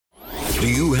Do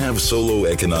you have solo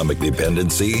economic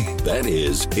dependency? That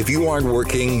is, if you aren't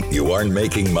working, you aren't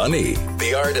making money.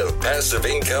 The Art of Passive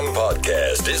Income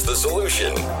podcast is the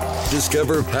solution.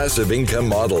 Discover passive income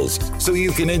models so you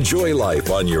can enjoy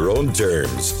life on your own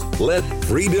terms. Let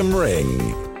freedom ring.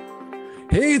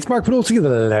 Hey, it's Mark Podolsky, the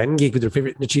Land Geek, with your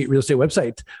favorite niche real estate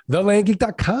website,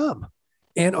 thelandgeek.com.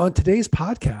 And on today's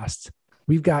podcast,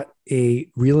 we've got a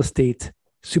real estate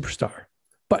superstar.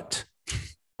 But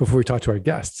before we talk to our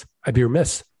guests, I'd be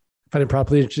remiss if I didn't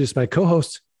properly introduce my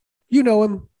co-host. You know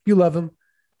him, you love him,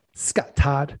 Scott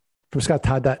Todd from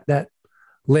scotttodd.net,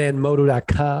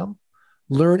 landmodo.com.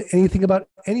 Learn anything about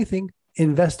anything,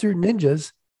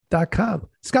 investorninjas.com.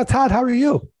 Scott Todd, how are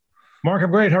you? Mark,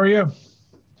 I'm great. How are you?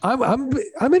 I'm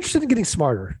interested in getting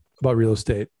smarter about real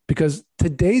estate because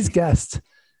today's guest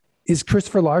is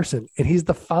Christopher Larsen, and he's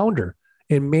the founder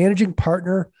and managing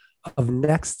partner of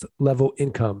Next Level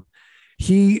Income.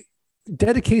 He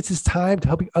dedicates his time to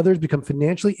helping others become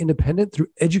financially independent through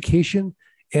education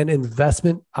and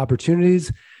investment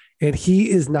opportunities. And he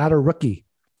is not a rookie.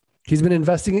 He's been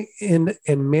investing in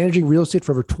and managing real estate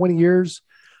for over 20 years.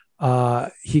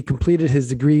 He completed his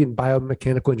degree in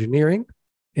biomechanical engineering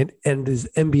and his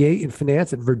MBA in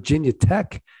finance at Virginia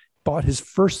Tech, bought his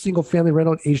first single family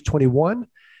rental at age 21.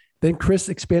 Then Chris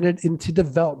expanded into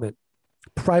development,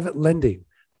 private lending,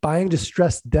 buying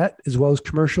distressed debt, as well as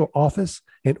commercial office,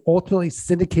 and ultimately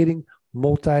syndicating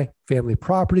multifamily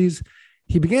properties.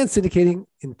 He began syndicating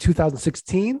in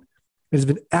 2016 and has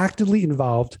been actively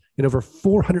involved in over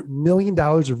 $400 million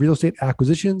of real estate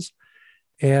acquisitions.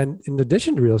 And in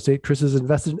addition to real estate, Chris has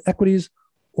invested in equities,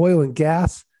 oil and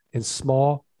gas, and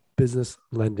small business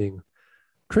lending.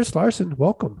 Chris Larsen,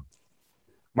 welcome.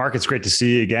 Mark, it's great to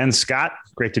see you again. Scott,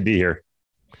 great to be here.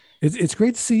 It's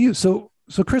great to see you. So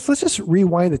Chris, let's just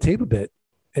rewind the tape a bit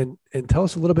and tell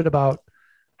us a little bit about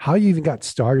how you even got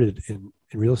started in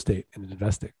real estate and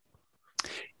investing.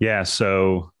 Yeah.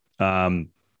 So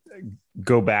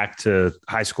go back to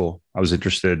high school. I was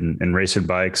interested in racing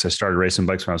bikes. I started racing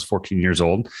bikes when I was 14 years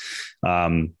old.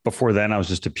 Before then, I was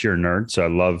just a pure nerd. So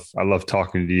I love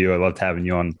talking to you. I loved having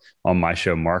you on my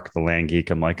show, Mark, the Land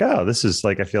Geek. I'm like, oh, this is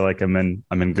like, I feel like I'm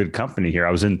in good company here.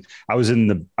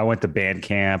 I went to band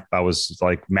camp. I was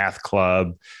like math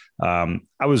club. I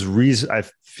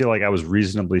feel like I was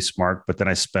reasonably smart, but then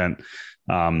I spent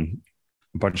a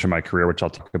bunch of my career, which I'll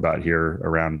talk about here,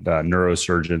 around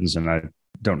neurosurgeons, and I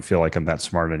don't feel like I'm that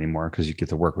smart anymore because you get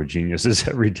to work with geniuses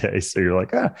every day. So you're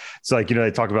like, it's like, they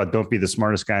talk about don't be the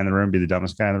smartest guy in the room, be the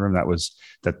dumbest guy in the room.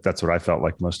 That's what I felt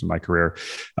like most of my career.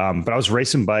 But I was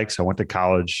racing bikes. I went to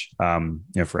college,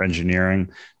 for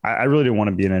engineering. I really didn't want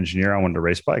to be an engineer. I wanted to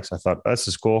race bikes. I thought, this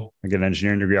is cool. I get an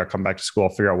engineering degree. I'll come back to school. I'll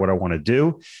figure out what I want to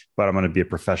do, but I'm going to be a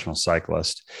professional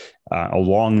cyclist.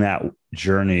 Along that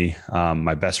journey,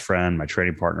 my best friend, my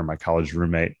training partner, my college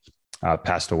roommate,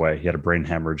 passed away. He had a brain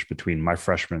hemorrhage between my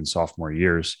freshman and sophomore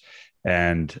years,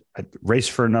 and I raced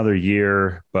for another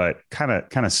year, but kind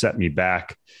of set me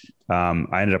back.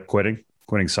 I ended up quitting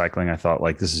cycling. I thought,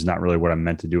 like, this is not really what I'm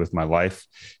meant to do with my life.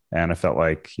 And I felt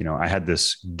like, I had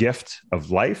this gift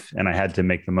of life and I had to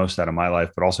make the most out of my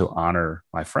life, but also honor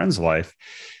my friend's life.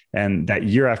 And that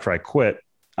year after I quit,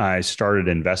 I started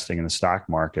investing in the stock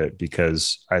market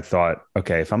because I thought,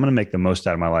 okay, if I'm going to make the most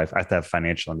out of my life, I have to have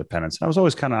financial independence. And I was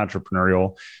always kind of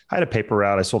entrepreneurial. I had a paper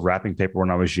route. I sold wrapping paper when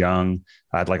I was young.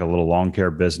 I had like a little lawn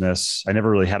care business. I never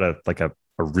really had a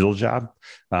real job.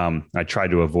 I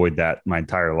tried to avoid that my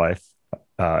entire life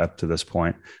up to this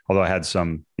point, although I had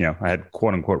some, I had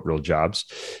quote unquote real jobs.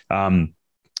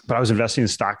 But I was investing in the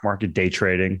stock market, day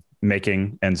trading,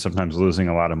 making and sometimes losing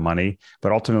a lot of money.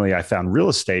 But ultimately I found real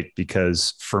estate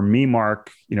because for me,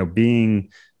 Mark, being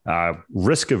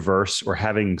risk averse or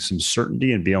having some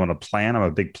certainty and being able to plan, I'm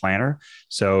a big planner.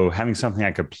 So having something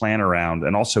I could plan around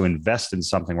and also invest in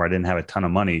something where I didn't have a ton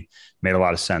of money made a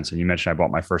lot of sense. And you mentioned I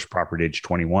bought my first property at age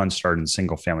 21, started in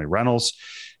single family rentals.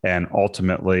 And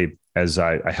ultimately, as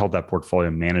I held that portfolio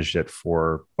and managed it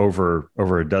for over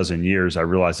a dozen years, I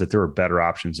realized that there were better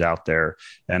options out there.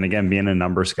 And again, being a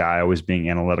numbers guy, always being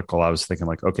analytical, I was thinking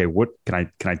like, okay, what can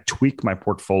I tweak my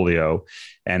portfolio?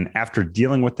 And after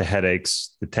dealing with the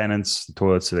headaches, the tenants, the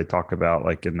toilets that they talk about,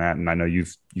 like in that, and I know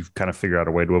you've kind of figured out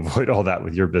a way to avoid all that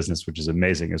with your business, which is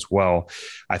amazing as well.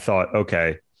 I thought,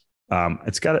 okay,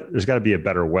 there's got to be a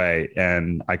better way.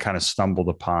 And I kind of stumbled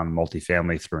upon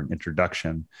multifamily through an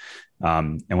introduction.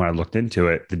 And when I looked into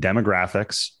it, the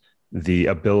demographics, the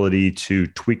ability to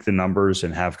tweak the numbers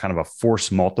and have kind of a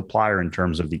force multiplier in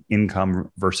terms of the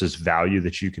income versus value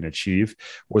that you can achieve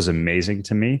was amazing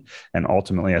to me. And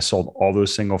ultimately I sold all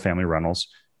those single family rentals,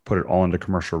 put it all into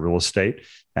commercial real estate.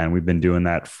 And we've been doing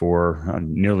that for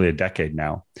nearly a decade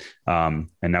now. And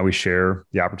now we share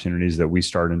the opportunities that we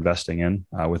started investing in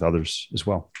with others as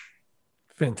well.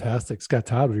 Fantastic. Scott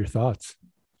Todd, what are your thoughts?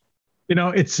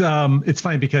 It's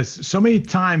funny because so many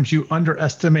times you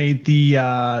underestimate the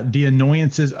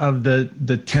annoyances of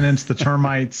the tenants, the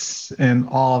termites, and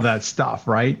all of that stuff,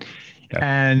 right? Yeah.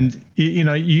 And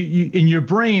you in your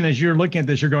brain, as you're looking at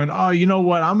this, you're going, oh, you know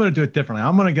what? I'm going to do it differently.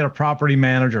 I'm going to get a property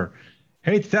manager.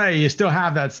 Hate to tell you still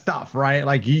have that stuff, right?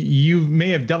 Like you may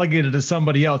have delegated to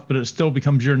somebody else, but it still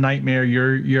becomes your nightmare,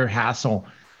 your hassle.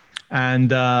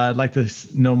 And I'd like to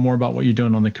know more about what you're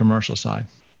doing on the commercial side.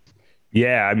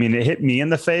 Yeah. I mean, it hit me in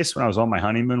the face when I was on my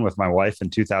honeymoon with my wife in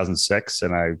 2006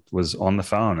 and I was on the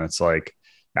phone. It's like,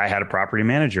 I had a property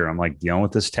manager. I'm like dealing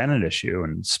with this tenant issue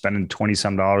and spending $20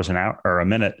 some an hour or a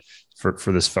minute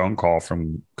for this phone call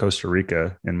from Costa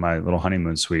Rica in my little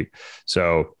honeymoon suite.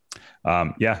 So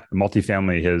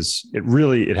multifamily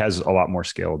it has a lot more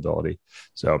scalability.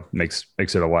 So makes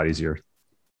it a lot easier.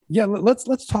 Yeah.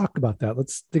 Let's talk about that.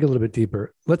 Let's dig a little bit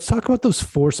deeper. Let's talk about those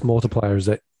force multipliers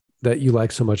that you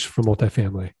like so much for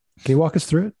multifamily. Can you walk us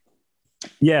through it?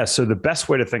 Yeah. So the best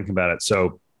way to think about it.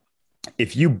 So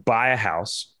if you buy a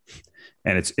house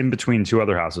and it's in between two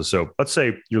other houses. So let's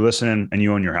say you're listening and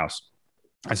you own your house.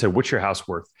 I said, what's your house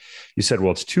worth? You said,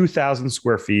 well, it's 2,000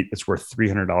 square feet. It's worth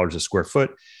 $300 a square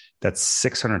foot. That's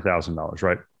 $600,000,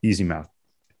 right? Easy math.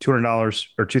 $200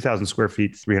 or 2,000 square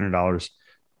feet, $300,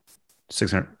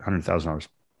 $600,000.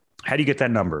 How do you get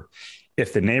that number?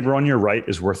 If the neighbor on your right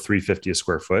is worth $350 a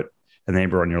square foot and the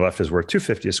neighbor on your left is worth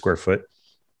 $250 a square foot,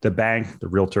 the bank, the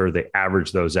realtor, they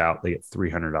average those out. They get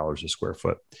 $300 a square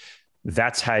foot.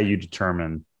 That's how you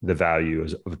determine the value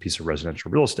of a piece of residential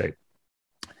real estate.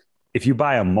 If you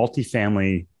buy a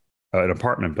multifamily, an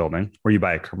apartment building, or you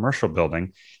buy a commercial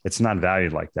building, it's not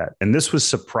valued like that. And this was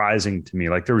surprising to me.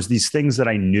 Like there was these things that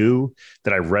I knew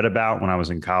that I read about when I was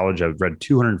in college. I read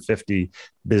 250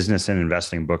 business and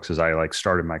investing books as I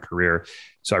started my career.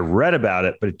 So I read about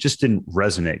it, but it just didn't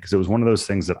resonate because it was one of those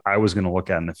things that I was going to look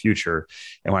at in the future.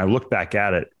 And when I look back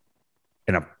at it,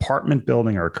 an apartment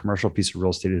building or a commercial piece of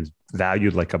real estate is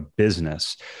valued like a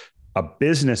business. A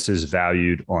business is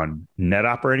valued on net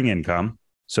operating income,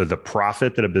 so the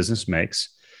profit that a business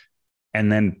makes,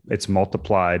 and then it's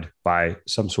multiplied by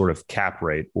some sort of cap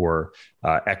rate or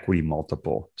equity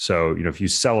multiple. So, if you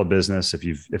sell a business,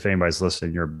 if anybody's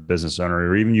listening, you're a business owner,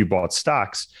 or even you bought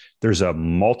stocks, there's a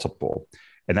multiple,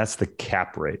 and that's the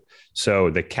cap rate. So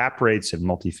the cap rates in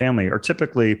multifamily are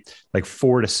typically like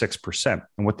 4 to 6%.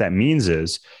 And what that means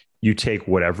is you take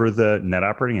whatever the net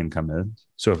operating income is.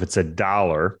 So if it's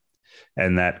 $1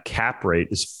 and that cap rate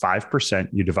is 5%,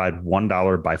 you divide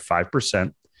 $1 by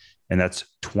 5%, and that's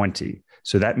 20.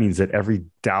 So that means that every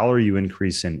dollar you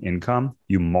increase in income,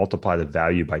 you multiply the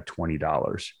value by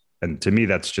 $20. And to me,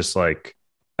 that's just like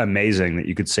amazing that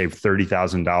you could save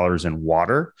 $30,000 in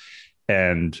water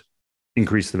and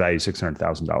increase the value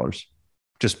 $600,000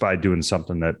 just by doing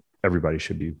something that everybody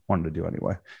should be wanting to do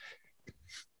anyway.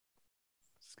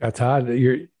 Scott Todd,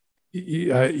 I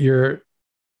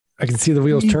can see the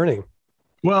wheels turning.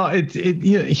 Well,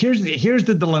 here's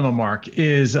the dilemma, Mark,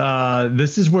 is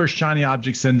this is where shiny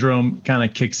object syndrome kind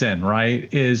of kicks in,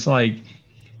 right? Is like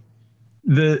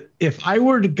if I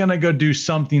were gonna go do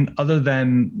something other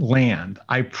than land,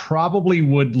 I probably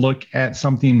would look at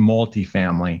something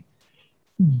multifamily.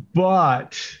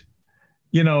 But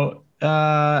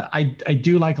I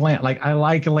do like land. Like I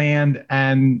like land,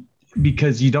 and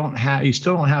because you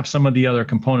still don't have some of the other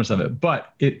components of it.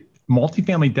 But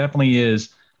multifamily definitely is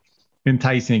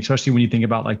enticing, especially when you think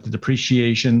about like the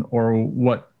depreciation or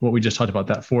what we just talked about,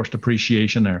 that forced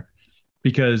depreciation there,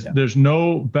 because there's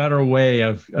no better way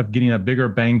of getting a bigger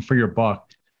bang for your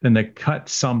buck than to cut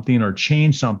something or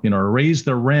change something or raise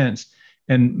the rents.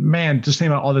 And man, just think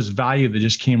about all this value that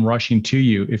just came rushing to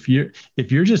you. If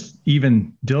you're just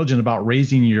even diligent about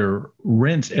raising your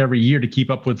rents every year to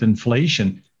keep up with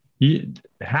inflation,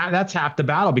 that's half the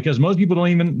battle, because most people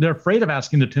they're afraid of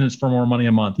asking the tenants for more money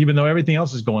a month, even though everything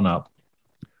else is going up.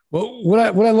 Well, what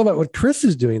I love about what Chris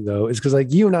is doing though, is because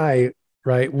like you and I,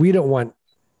 right, we don't want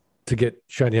to get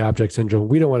shiny object syndrome.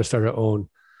 We don't want to start our own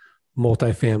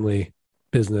multifamily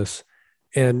business.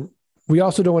 And we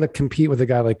also don't want to compete with a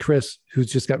guy like Chris,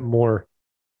 who's just got more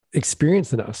experience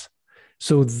than us.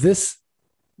 So this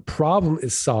problem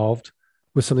is solved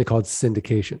with something called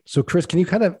syndication. So Chris, can you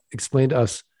kind of explain to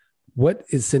us what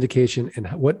is syndication and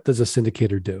what does a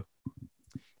syndicator do?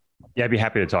 Yeah, I'd be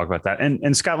happy to talk about that.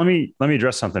 And Scott, let me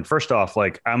address something. First off,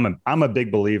 like I'm a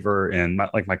big believer in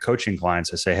my coaching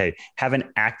clients. I say, hey, have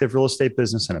an active real estate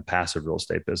business and a passive real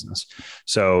estate business.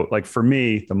 So like for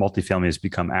me, the multifamily has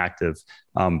become active,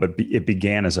 but it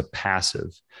began as a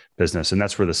passive business, and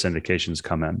that's where the syndications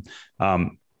come in.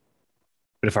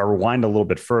 But if I rewind a little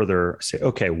bit further, I say,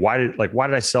 okay, why did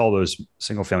I sell those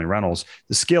single family rentals?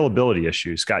 The scalability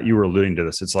issue, Scott, you were alluding to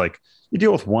this. It's like you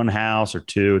deal with one house or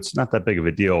two, it's not that big of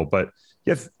a deal, but you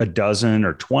have a dozen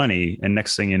or 20, and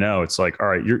next thing you know, it's like, all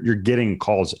right, you're getting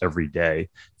calls every day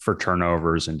for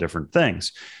turnovers and different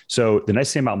things. So the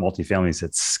nice thing about multifamily is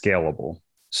it's scalable.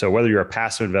 So whether you're a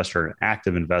passive investor or an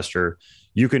active investor,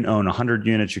 you can own 100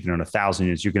 units, you can own 1,000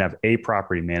 units, you can have a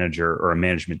property manager or a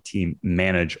management team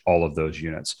manage all of those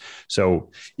units.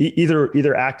 So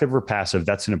either active or passive,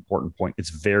 that's an important point. It's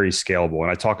very scalable. And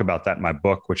I talk about that in my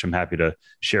book, which I'm happy to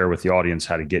share with the audience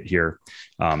how to get here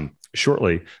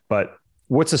shortly. But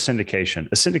what's a syndication?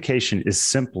 A syndication is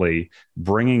simply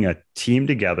bringing a team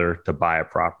together to buy a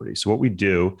property. So what we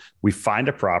do, we find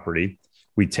a property,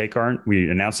 we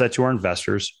announce that to our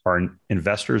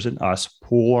investors and us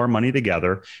pool our money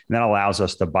together, and that allows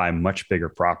us to buy much bigger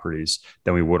properties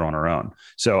than we would on our own.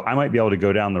 So I might be able to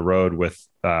go down the road with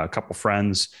a couple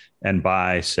friends and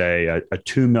buy, say, a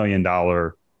 $2 million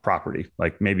property.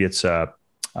 Like maybe it's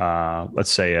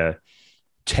let's say a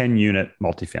 10 unit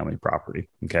multifamily property.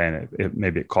 Okay. And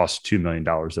maybe it costs $2 million.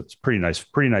 That's pretty nice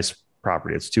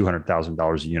property. It's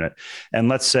 $200,000 a unit. And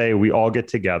let's say we all get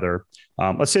together.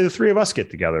 Let's say the three of us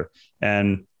get together,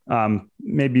 and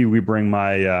maybe we bring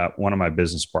one of my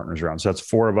business partners around. So that's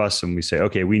four of us. And we say,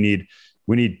 okay, we need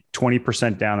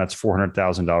 20% down. That's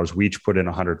 $400,000. We each put in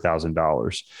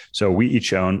 $100,000. So we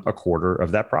each own a quarter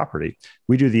of that property.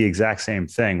 We do the exact same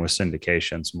thing with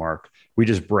syndications, Mark. We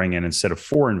just bring in, instead of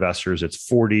 4 investors, it's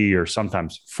 40 or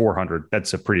sometimes 400.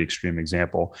 That's a pretty extreme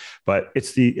example, but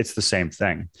it's the same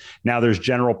thing. Now there's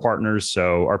general partners.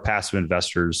 So our passive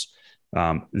investors,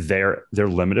 they're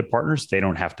limited partners. They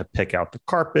don't have to pick out the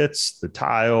carpets, the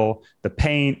tile, the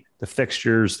paint, the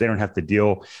fixtures. They don't have to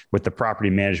deal with the property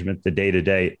management, the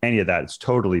day-to-day, any of that. It's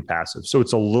totally passive. So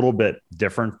it's a little bit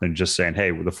different than just saying,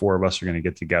 hey, the 4 of us are going to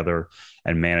get together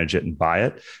and manage it and buy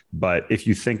it. But if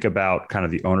you think about kind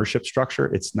of the ownership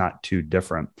structure, it's not too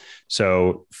different.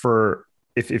 So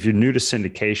if you're new to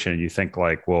syndication, you think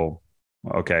like, well,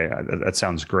 okay, that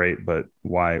sounds great, but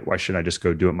why shouldn't I just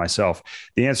go do it myself?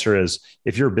 The answer is,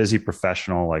 if you're a busy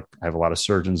professional, like I have a lot of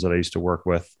surgeons that I used to work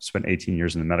with, spent 18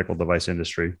 years in the medical device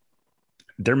industry.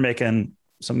 They're making,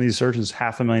 some of these surgeons,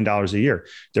 $500,000 a year.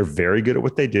 They're very good at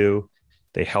what they do.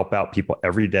 They help out people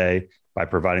every day by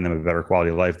providing them a better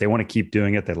quality of life. They want to keep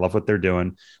doing it. They love what they're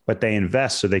doing, but they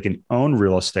invest so they can own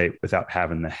real estate without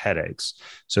having the headaches.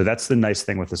 So that's the nice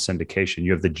thing with the syndication.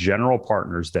 You have the general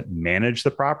partners that manage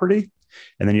the property,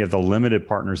 and then you have the limited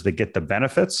partners that get the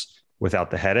benefits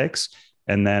without the headaches.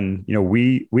 And then,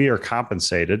 we are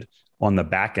compensated on the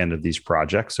back end of these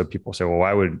projects. So people say, well,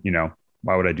 why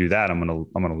would I do that? I'm going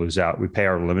to lose out. We pay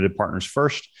our limited partners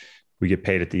first. We get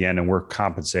paid at the end, and we're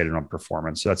compensated on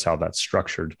performance. So that's how that's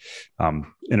structured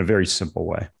in a very simple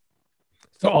way.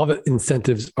 So all the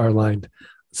incentives are aligned.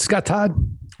 Scott Todd?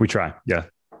 We try. Yeah.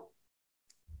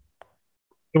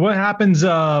 What happens?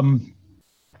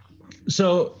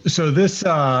 So this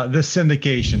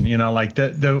syndication, like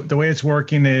the way it's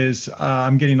working is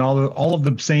I'm getting all of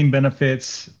the same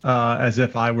benefits as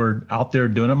if I were out there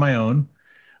doing it my own.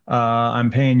 I'm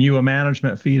paying you a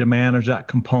management fee to manage that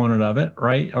component of it,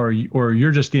 right? Or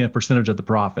you're just getting a percentage of the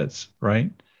profits, right?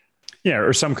 Yeah,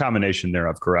 or some combination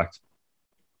thereof, correct.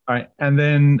 All right. And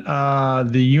then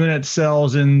the unit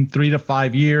sells in 3 to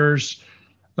 5 years.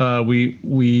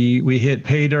 We hit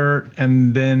pay dirt,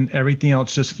 and then everything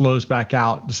else just flows back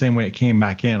out the same way it came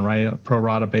back in, right? A pro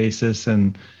rata basis.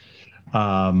 And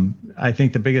I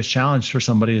think the biggest challenge for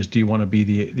somebody is, do you want to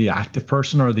be the active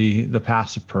person or the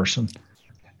passive person?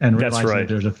 And realizing that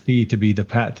there's a fee to be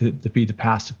the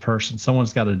passive person.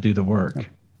 Someone's got to do the work.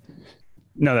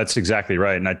 No, that's exactly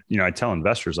right. And I tell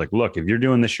investors, like, look, if you're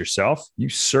doing this yourself, you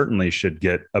certainly should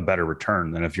get a better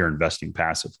return than if you're investing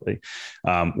passively.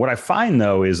 What I find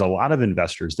though, is a lot of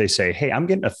investors, they say, hey, I'm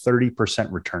getting a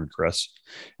 30% return, Chris.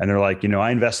 And they're like, I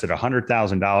invested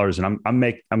 $100,000 and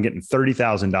I'm getting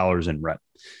 $30,000 in rent.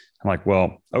 I'm like,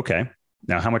 well, okay.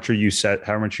 Now, how much are you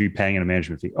paying in a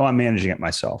management fee? Oh, I'm managing it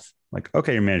myself. Like,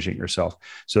 okay, you're managing it yourself.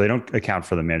 So they don't account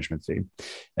for the management fee.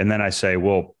 And then I say,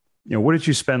 well, what did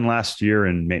you spend last year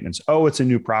in maintenance? Oh, it's a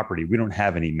new property. We don't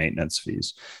have any maintenance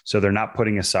fees. So they're not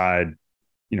putting aside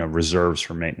reserves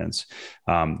for maintenance.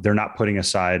 They're not putting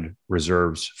aside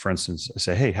reserves. For instance, I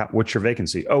say, hey, what's your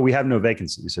vacancy? Oh, we have no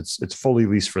vacancies. It's fully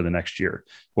leased for the next year.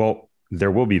 Well,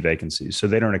 there will be vacancies. So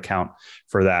they don't account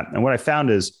for that. And what I found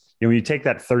is, when you take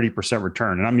that 30%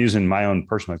 return, and I'm using my own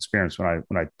personal experience when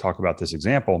I talk about this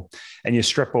example, and you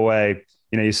strip away,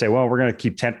 you say, well, we're going to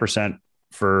keep 10%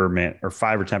 for or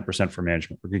 5 or 10% for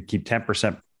management. We're going to keep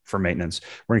 10% for maintenance.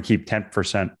 We're going to keep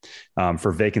 10%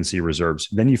 for vacancy reserves.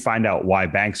 Then you find out why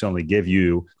banks only give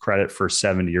you credit for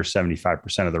 70 or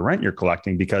 75% of the rent you're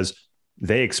collecting, because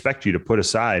they expect you to put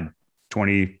aside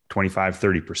 20, 25,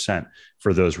 30%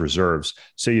 for those reserves.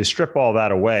 So you strip all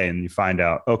that away and you find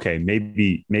out, okay,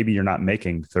 maybe you're not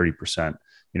making 30%,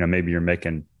 maybe you're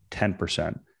making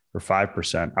 10% or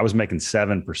 5%. I was making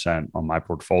 7% on my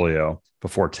portfolio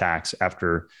before tax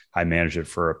after I managed it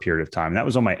for a period of time. That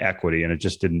was on my equity, and it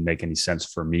just didn't make any sense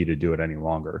for me to do it any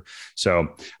longer.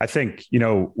 So I think,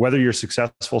 whether you're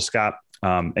successful, Scott,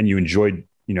 and you enjoyed,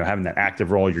 having that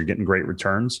active role, you're getting great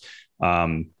returns.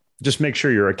 Just make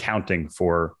sure you're accounting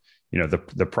for,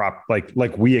 the prop,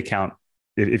 like we account.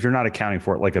 If you're not accounting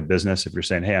for it like a business, if you're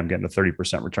saying, hey, I'm getting a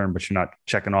 30% return, but you're not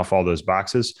checking off all those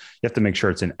boxes, you have to make sure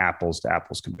it's an apples to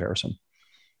apples comparison.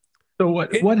 So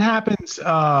what happens?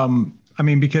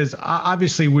 Because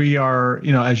obviously we are,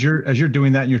 as you're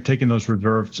doing that and you're taking those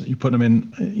reserves, you put them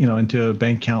in, into a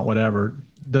bank account, whatever,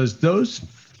 does those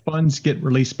funds get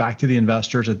released back to the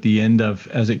investors at the end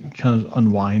as it kind of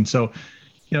unwinds? So,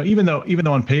 even though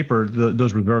on paper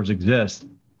those reserves exist,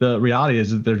 the reality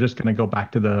is that they're just going to go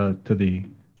back to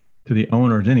the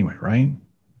owners anyway, right?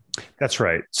 That's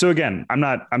right. So again,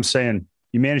 I'm saying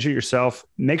you manage it yourself,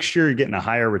 make sure you're getting a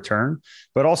higher return,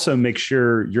 but also make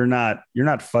sure you're not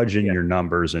fudging your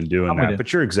numbers and doing that.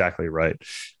 But you're exactly right.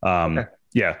 Okay.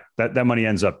 Yeah, that money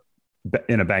ends up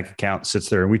in a bank account, sits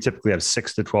there, and we typically have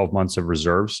 6 to 12 months of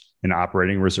reserves in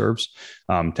operating reserves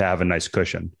to have a nice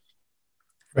cushion.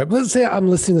 Right. But let's say I'm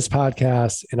listening to this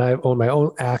podcast and I own my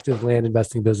own active land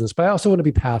investing business, but I also want to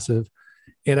be passive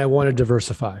and I want to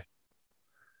diversify.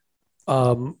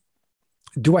 Do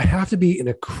I have to be an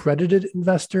accredited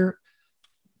investor?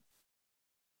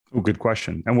 Oh, good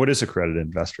question. And what is accredited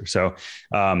investor? So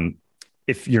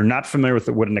if you're not familiar with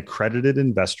what an accredited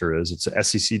investor is, it's an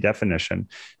SEC definition.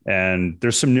 And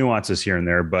there's some nuances here and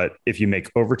there, but if you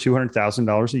make over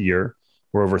 $200,000 a year,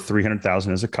 or over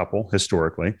 300,000 as a couple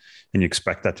historically, and you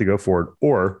expect that to go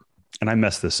forward, and I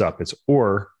messed this up,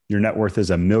 or your net worth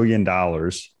is $1 million,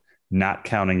 not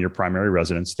counting your primary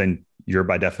residence, then you're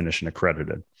by definition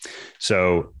accredited.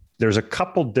 So there's a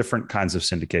couple different kinds of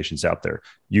syndications out there.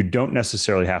 You don't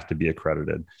necessarily have to be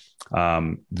accredited.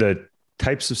 The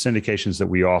types of syndications that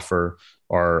we offer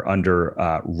are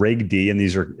under Reg D, and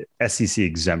these are SEC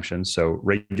exemptions. So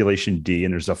Regulation D,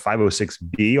 and there's a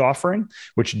 506B offering,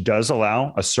 which does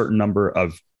allow a certain number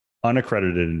of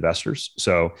unaccredited investors.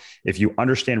 So if you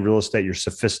understand real estate, you're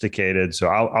sophisticated. So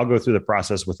I'll go through the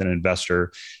process with an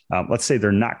investor. Let's say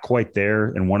they're not quite there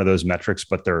in one of those metrics,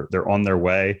 but they're on their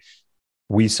way.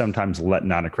 We sometimes let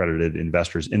non-accredited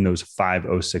investors in those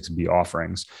 506B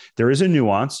offerings. There is a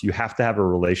nuance. You have to have a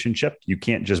relationship. You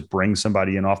can't just bring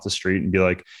somebody in off the street and be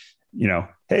like,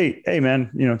 hey man,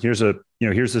 here's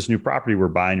this new property we're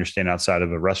buying. You're staying outside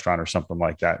of a restaurant or something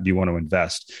like that. Do you want to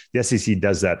invest? The SEC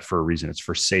does that for a reason. It's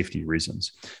for safety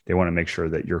reasons. They want to make sure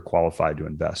that you're qualified to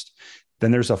invest.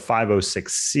 Then there's a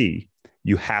 506C.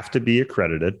 You have to be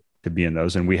accredited to be in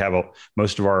those. And we have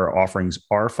most of our offerings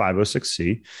are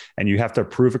 506C, and you have to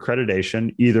approve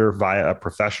accreditation either via a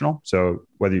professional. So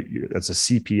whether that's a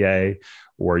CPA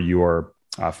or your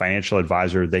financial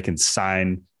advisor, they can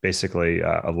sign basically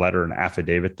a letter, an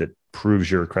affidavit that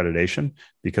proves your accreditation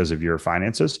because of your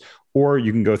finances, or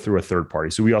you can go through a third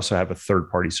party. So we also have a third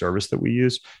party service that we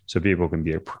use so people can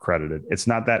be accredited. It's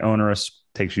not that onerous,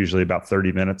 takes usually about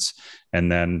 30 minutes.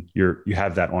 And then you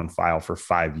have that on file for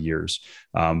 5 years.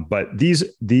 But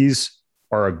these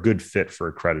are a good fit for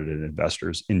accredited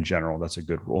investors in general. That's a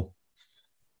good rule.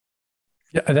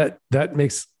 Yeah, that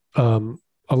makes a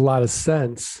lot of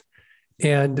sense.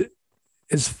 And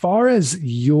as far as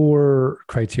your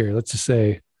criteria, let's just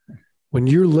say, when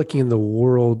you're looking in the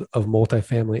world of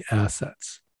multifamily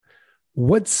assets,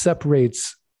 what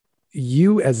separates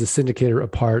you as a syndicator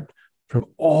apart from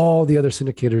all the other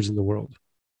syndicators in the world?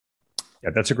 Yeah,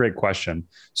 that's a great question.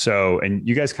 So, and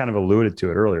you guys kind of alluded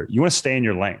to it earlier. You want to stay in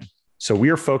your lane. So we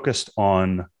are focused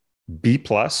on B+.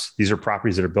 These are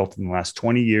properties that are built in the last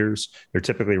 20 years. They're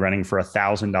typically renting for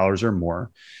 $1,000 or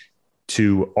more,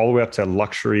 to all the way up to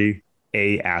luxury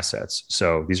A assets.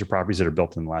 So these are properties that are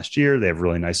built in the last year. They have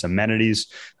really nice amenities.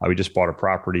 We just bought a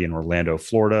property in Orlando,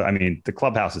 Florida. I mean, the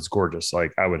clubhouse is gorgeous.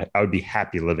 Like I would be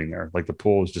happy living there. Like the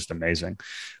pool is just amazing.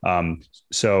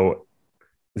 So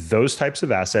those types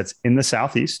of assets in the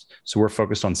Southeast. So we're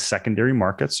focused on secondary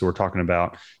markets. So we're talking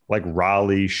about like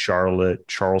Raleigh, Charlotte,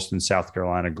 Charleston, South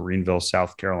Carolina, Greenville,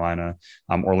 South Carolina.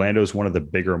 Orlando is one of the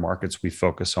bigger markets we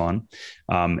focus on.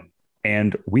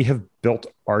 And we have built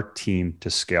our team to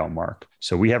scale, Mark.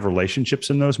 So we have relationships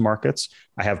in those markets.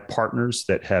 I have partners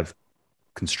that have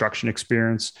construction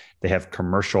experience. They have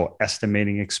commercial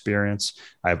estimating experience.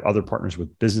 I have other partners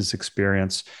with business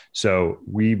experience. So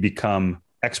we become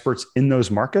experts in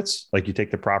those markets. Like you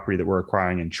take the property that we're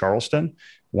acquiring in Charleston.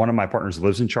 One of my partners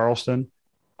lives in Charleston.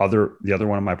 The other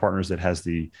one of my partners that has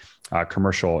the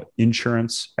commercial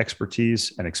insurance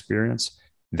expertise and experience,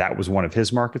 that was one of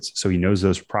his markets. So he knows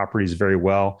those properties very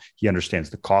well. He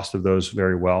understands the cost of those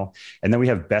very well. And then we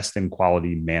have best in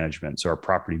quality management. So our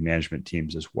property management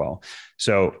teams as well.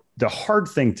 So the hard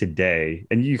thing today,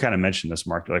 and you kind of mentioned this,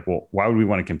 Mark, like, well, why would we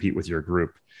want to compete with your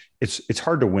group? It's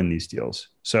hard to win these deals.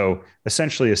 So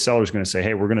essentially a seller is going to say,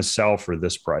 hey, we're going to sell for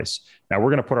this price. Now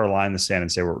we're going to put our line in the sand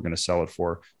and say what we're going to sell it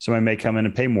for. Somebody may come in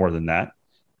and pay more than that,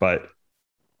 but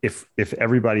if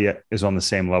everybody is on the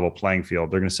same level playing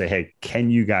field, they're going to say, hey, can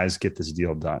you guys get this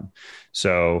deal done?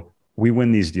 So we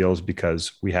win these deals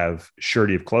because we have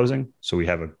surety of closing. So we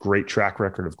have a great track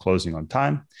record of closing on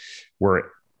time. We're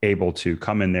able to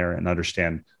come in there and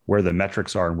understand where the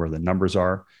metrics are and where the numbers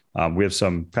are. We have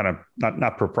some kind of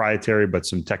not proprietary, but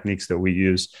some techniques that we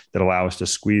use that allow us to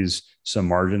squeeze some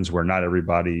margins where not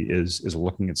everybody is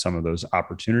looking at some of those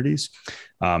opportunities.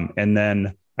 And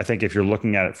then I think if you're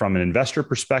looking at it from an investor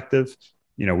perspective,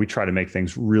 we try to make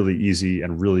things really easy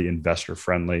and really investor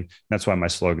friendly. That's why my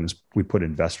slogan is we put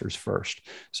investors first.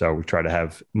 So we try to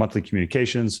have monthly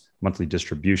communications, monthly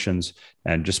distributions,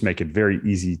 and just make it very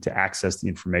easy to access the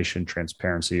information,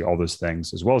 transparency, all those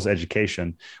things, as well as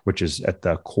education, which is at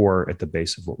the core, at the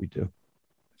base of what we do.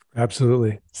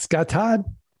 Absolutely. Scott Todd.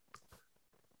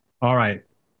 All right.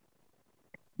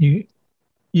 You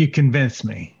convinced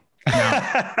me.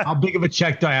 Now, how big of a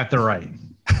check do I have to write?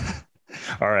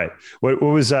 All right. What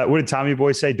did Tommy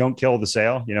Boy say? Don't kill the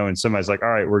sale. And somebody's like, all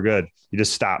right, we're good. You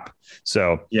just stop.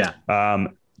 So yeah.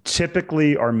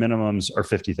 Typically our minimums are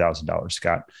 $50,000,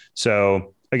 Scott.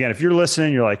 So again, if you're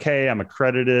listening, you're like, hey, I'm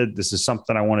accredited. This is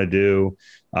something I want to do.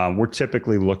 We're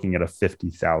typically looking at a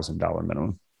 $50,000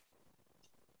 minimum.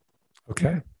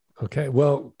 Okay.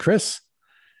 Well, Chris,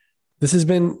 this has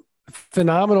been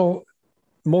phenomenal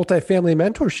multifamily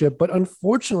mentorship, but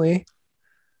unfortunately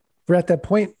we're at that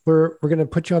point where we're going to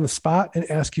put you on the spot and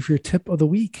ask you for your tip of the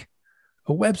week,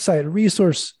 a website, a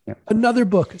resource, another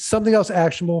book, something else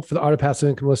actionable for the Art of Passive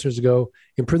Income listeners to go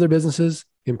improve their businesses,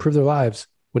 improve their lives.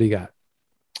 What do you got?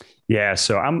 Yeah.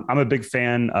 So I'm a big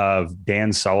fan of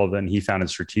Dan Sullivan. He founded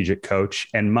Strategic Coach,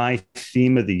 and my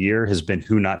theme of the year has been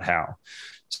who, not how.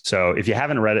 So if you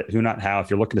haven't read it, who, not how, if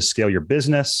you're looking to scale your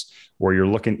business, or you're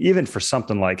looking even for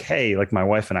something like, hey, like my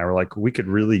wife and I were like, we could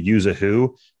really use a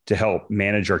who to help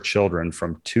manage our children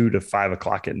from 2 to 5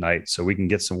 o'clock at night so we can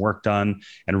get some work done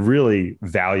and really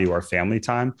value our family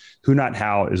time. Who, not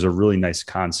how is a really nice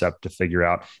concept to figure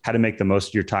out how to make the most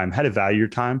of your time, how to value your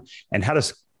time, and how to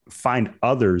find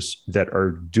others that are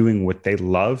doing what they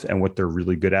love and what they're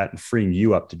really good at and freeing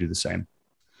you up to do the same.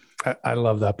 I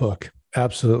love that book.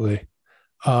 Absolutely.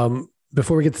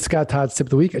 Before we get to Scott Todd's tip of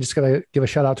the week, I just got to give a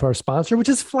shout out to our sponsor, which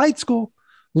is Flight School.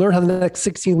 Learn how the next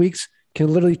 16 weeks can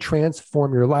literally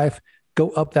transform your life.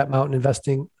 Go up that mountain of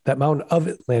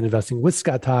land investing with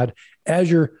Scott Todd as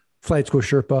your Flight School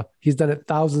Sherpa. He's done it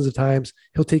thousands of times.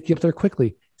 He'll take you up there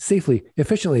quickly, safely,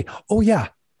 efficiently. Oh yeah,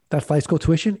 that Flight School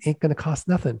tuition ain't going to cost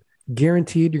nothing.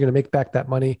 Guaranteed you're going to make back that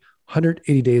money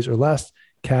 180 days or less,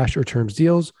 cash or terms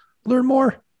deals. Learn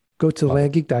more. Go to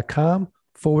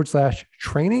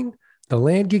landgeek.com/training,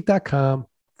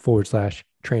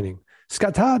 thelandgeek.com/training.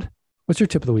 Scott Todd, what's your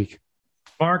tip of the week?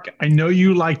 Mark, I know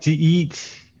you like to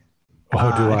eat.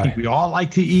 Oh, do I? I think we all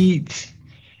like to eat.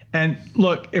 And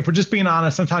look, if we're just being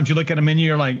honest, sometimes you look at a menu,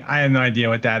 you're like, I have no idea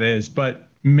what that is, but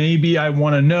maybe I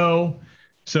want to know.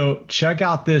 So check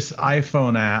out this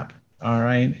iPhone app. All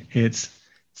right. It's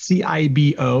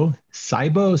CIBO,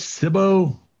 Cibo,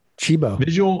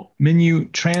 Visual Menu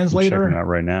Translator. I'm checking it out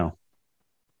right now.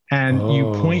 And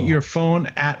you point your phone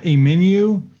at a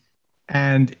menu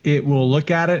and it will look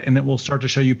at it and it will start to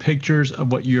show you pictures of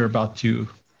what you're about to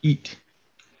eat.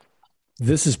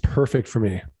 This is perfect for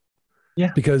me.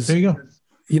 Yeah. Because, there you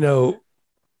go.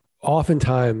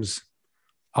 Oftentimes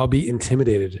I'll be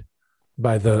intimidated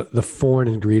by the foreign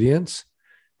ingredients.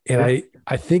 And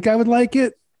I think I would like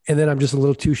it. And then I'm just a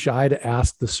little too shy to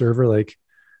ask the server, like,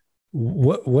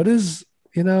 what is,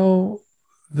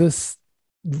 this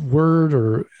word,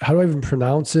 or how do I even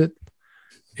pronounce it?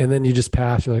 And then you just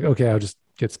pass. You're like, okay, I'll just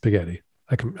get spaghetti.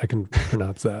 I can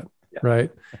pronounce that. Yeah.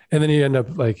 Right. And then you end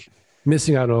up like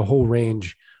missing out on a whole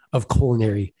range of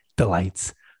culinary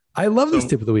delights. I love this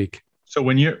tip of the week. So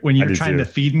when you're trying to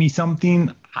feed me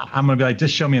something, I'm going to be like,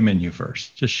 just show me a menu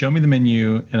first. Just show me the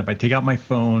menu. And if I take out my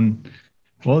phone,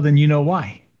 well, then you know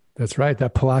why. That's right.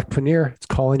 That palak paneer, it's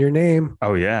calling your name.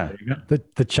 Oh yeah. The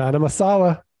chana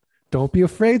masala. Don't be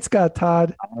afraid, Scott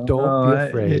Todd. Don't be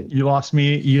afraid. You lost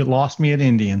me. You lost me at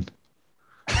Indian.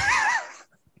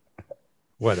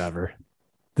 Whatever.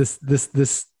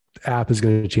 This app is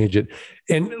going to change it.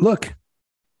 And look,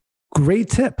 great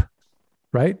tip,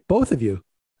 right? Both of you.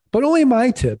 But only my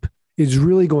tip is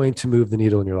really going to move the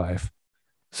needle in your life.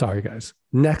 Sorry, guys.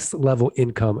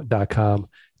 nextlevelincome.com.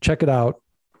 Check it out.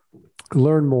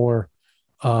 Learn more.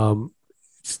 And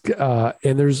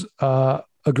there's a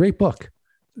great book.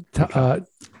 Talk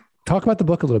about the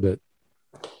book a little bit.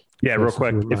 Yeah, real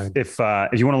quick. If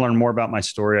you want to learn more about my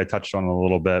story, I touched on it a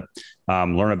little bit.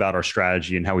 Learn about our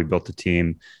strategy and how we built the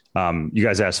team. You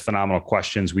guys ask phenomenal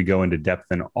questions. We go into depth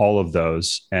in all of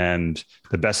those. And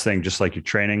the best thing, just like your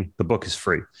training, the book is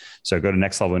free. So go to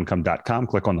nextlevelincome.com,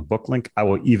 click on the book link. I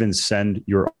will even send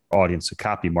your audience a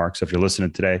copy, Mark. So if you're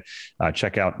listening today,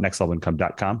 check out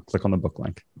nextlevelincome.com, click on the book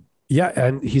link. Yeah.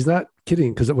 And he's not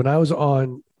kidding, because when I was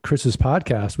on Chris's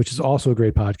podcast, which is also a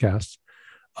great podcast,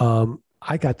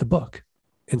 I got the book.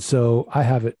 And so I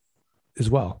have it as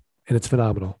well. And it's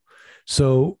phenomenal.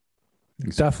 So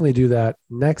definitely do that.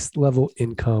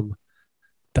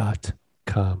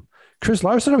 nextlevelincome.com. Chris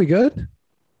Larsen, are we good?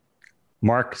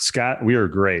 Mark, Scott, we are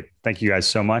great. Thank you guys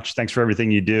so much. Thanks for everything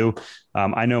you do.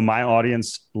 I know my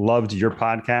audience loved your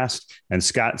podcast. And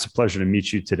Scott, it's a pleasure to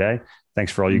meet you today.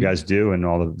 Thanks for all you guys do and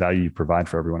all the value you provide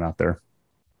for everyone out there.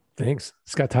 Thanks.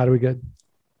 Scott Todd, are we good?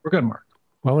 We're good, Mark.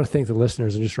 Well, I want to thank the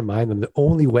listeners and just remind them the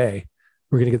only way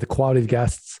we're going to get the quality of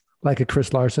guests like a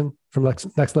Chris Larsen from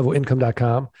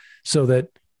nextlevelincome.com, so that,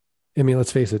 I mean,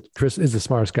 let's face it, Chris is the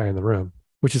smartest guy in the room,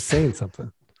 which is saying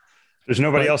something. There's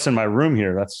nobody else in my room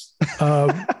here. That's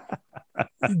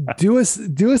do us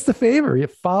the favor. You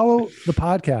follow the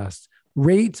podcast,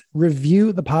 rate,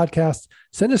 review the podcast,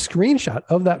 send a screenshot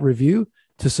of that review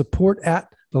to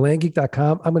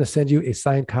support@thelandgeek.com. I'm going to send you a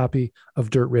signed copy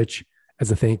of Dirt Rich as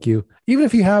a thank you. Even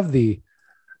if you have the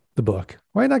book,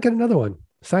 why not get another one?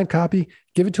 Signed copy,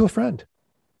 give it to a friend.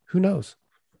 Who knows?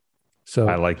 So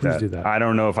I like that. Do that. I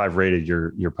don't know if I've rated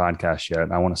your podcast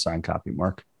yet. I want a signed copy,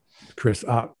 Mark. Chris,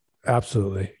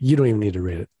 absolutely. You don't even need to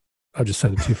rate it. I'll just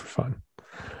send it to you for fun.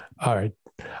 All right.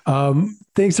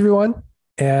 Thanks, everyone.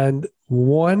 And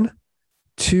 1,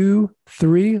 2,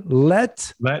 3.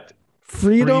 Let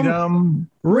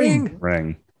freedom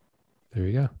ring. There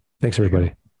you go. Thanks,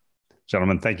 everybody.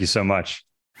 Gentlemen, thank you so much.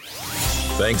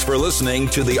 Thanks for listening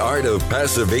to the Art of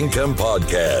Passive Income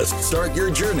podcast. Start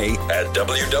your journey at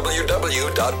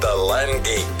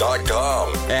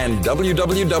www.thelandgeek.com and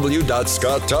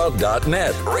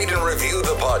www.scotttodd.net. Rate and review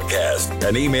the podcast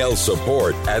and email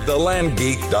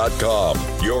support@thelandgeek.com.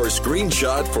 Your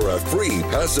screenshot for a free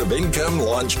passive income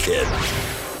launch kit.